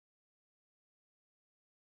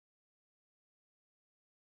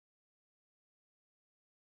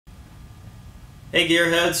Hey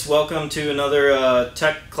Gearheads, welcome to another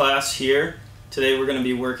tech class here. Today we're going to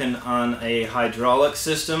be working on a hydraulic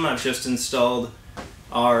system. I've just installed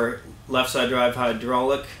our left side drive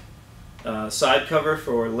hydraulic side cover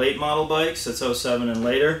for late model bikes, that's 07 and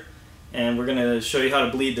later, and we're going to show you how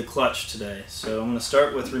to bleed the clutch today. So I'm going to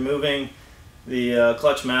start with removing the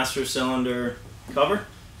clutch master cylinder cover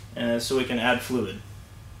so we can add fluid.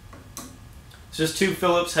 It's just two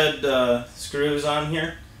Phillips head screws on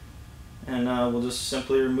here. And we'll just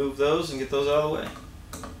simply remove those and get those out of the way.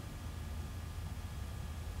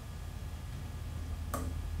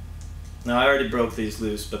 Now I already broke these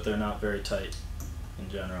loose, but they're not very tight in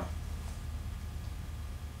general.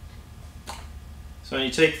 So when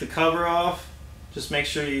you take the cover off, just make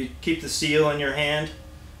sure you keep the seal in your hand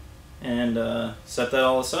and set that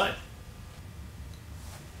all aside.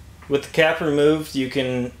 With the cap removed, you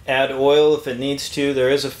can add oil if it needs to.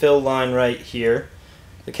 There is a fill line right here.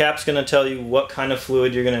 The cap's going to tell you what kind of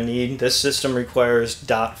fluid you're going to need. This system requires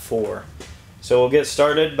 .4. So we'll get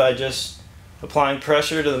started by just applying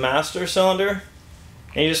pressure to the master cylinder.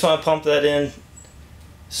 And you just want to pump that in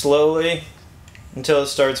slowly until it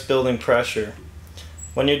starts building pressure.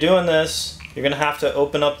 When you're doing this, you're going to have to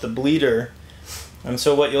open up the bleeder. And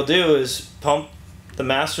so what you'll do is pump the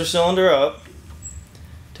master cylinder up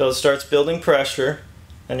until it starts building pressure.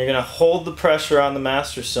 And you're going to hold the pressure on the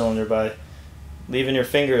master cylinder by leaving your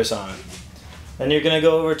fingers on it. Then you're going to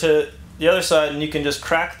go over to the other side and you can just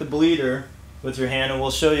crack the bleeder with your hand, and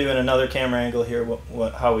we'll show you in another camera angle here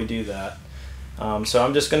how we do that. So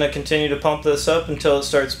I'm just going to continue to pump this up until it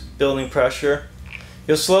starts building pressure.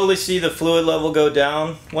 You'll slowly see the fluid level go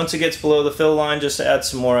down. Once it gets below the fill line, just add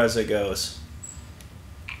some more as it goes.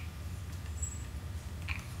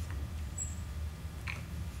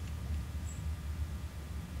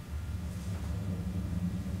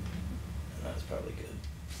 Probably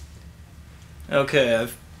good. Okay,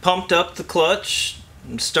 I've pumped up the clutch.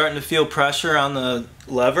 I'm starting to feel pressure on the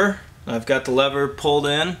lever. I've got the lever pulled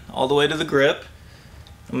in all the way to the grip.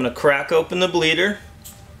 I'm going to crack open the bleeder,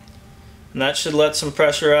 and that should let some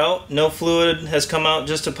pressure out. No fluid has come out,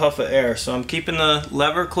 just a puff of air. So I'm keeping the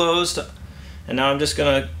lever closed, and now I'm just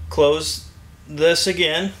going to close this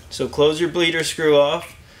again. So close your bleeder screw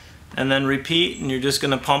off, and then repeat, and you're just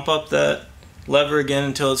going to pump up that lever again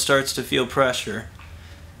until it starts to feel pressure.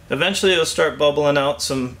 Eventually it'll start bubbling out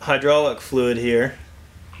some hydraulic fluid here,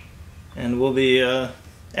 and we'll be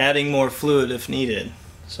adding more fluid if needed.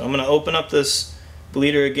 So I'm going to open up this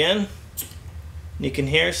bleeder again. You can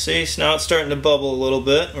see, so now it's starting to bubble a little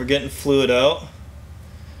bit. We're getting fluid out.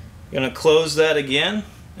 I'm going to close that again,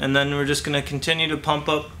 and then we're just going to continue to pump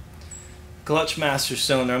up clutch master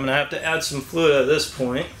cylinder. I'm going to have to add some fluid at this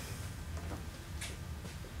point.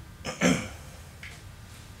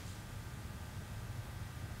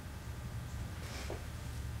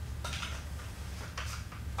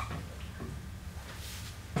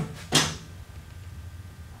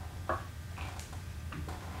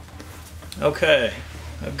 Okay,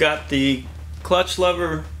 I've got the clutch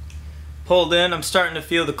lever pulled in. I'm starting to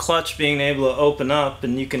feel the clutch being able to open up,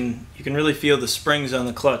 and you can really feel the springs on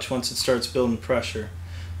the clutch once it starts building pressure.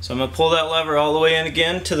 So I'm going to pull that lever all the way in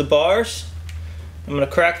again to the bars. I'm going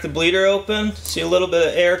to crack the bleeder open. See a little bit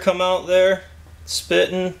of air come out there. It's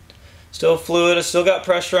spitting, still fluid. I still got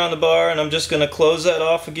pressure on the bar, and I'm just going to close that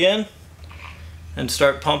off again and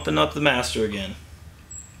start pumping up the master again.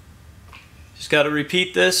 Just got to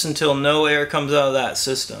repeat this until no air comes out of that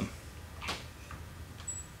system.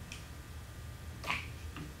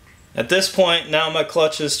 At this point, now my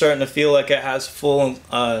clutch is starting to feel like it has full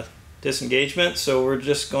disengagement, so we're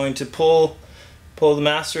just going to pull the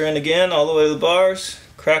master in again all the way to the bars,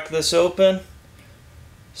 crack this open,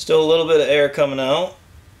 still a little bit of air coming out,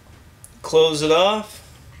 close it off,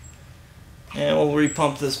 and we'll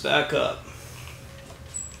repump this back up.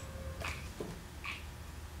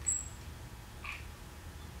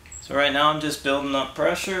 So right now I'm just building up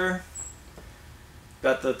pressure.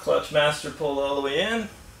 Got the clutch master pulled all the way in,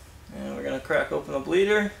 and we're going to crack open the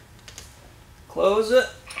bleeder, close it,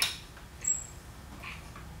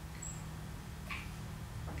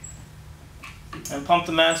 and pump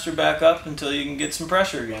the master back up until you can get some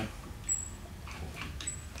pressure again.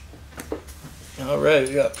 Alright,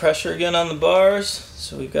 we got pressure again on the bars,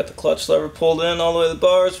 so we've got the clutch lever pulled in all the way to the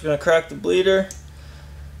bars. We're going to crack the bleeder,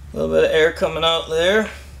 a little bit of air coming out there.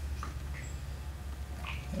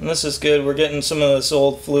 And this is good. We're getting some of this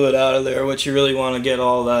old fluid out of there, which you really want to get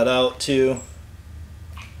all that out too.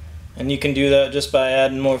 And you can do that just by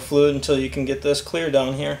adding more fluid until you can get this clear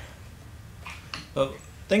down here. But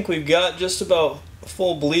I think we've got just about a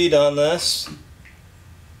full bleed on this.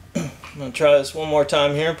 I'm going to try this one more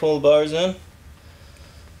time here, pull the bars in.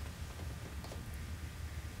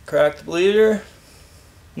 Crack the bleeder.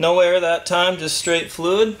 No air that time, just straight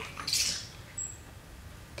fluid. You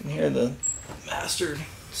can hear the master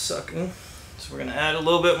sucking. So we're going to add a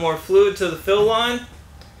little bit more fluid to the fill line.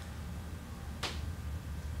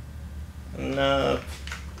 And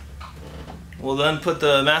we'll then put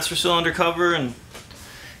the master cylinder cover and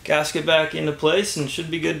gasket back into place and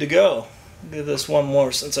should be good to go. I'll give this one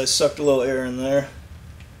more since I sucked a little air in there.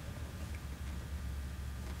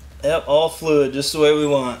 Yep, all fluid, just the way we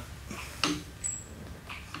want.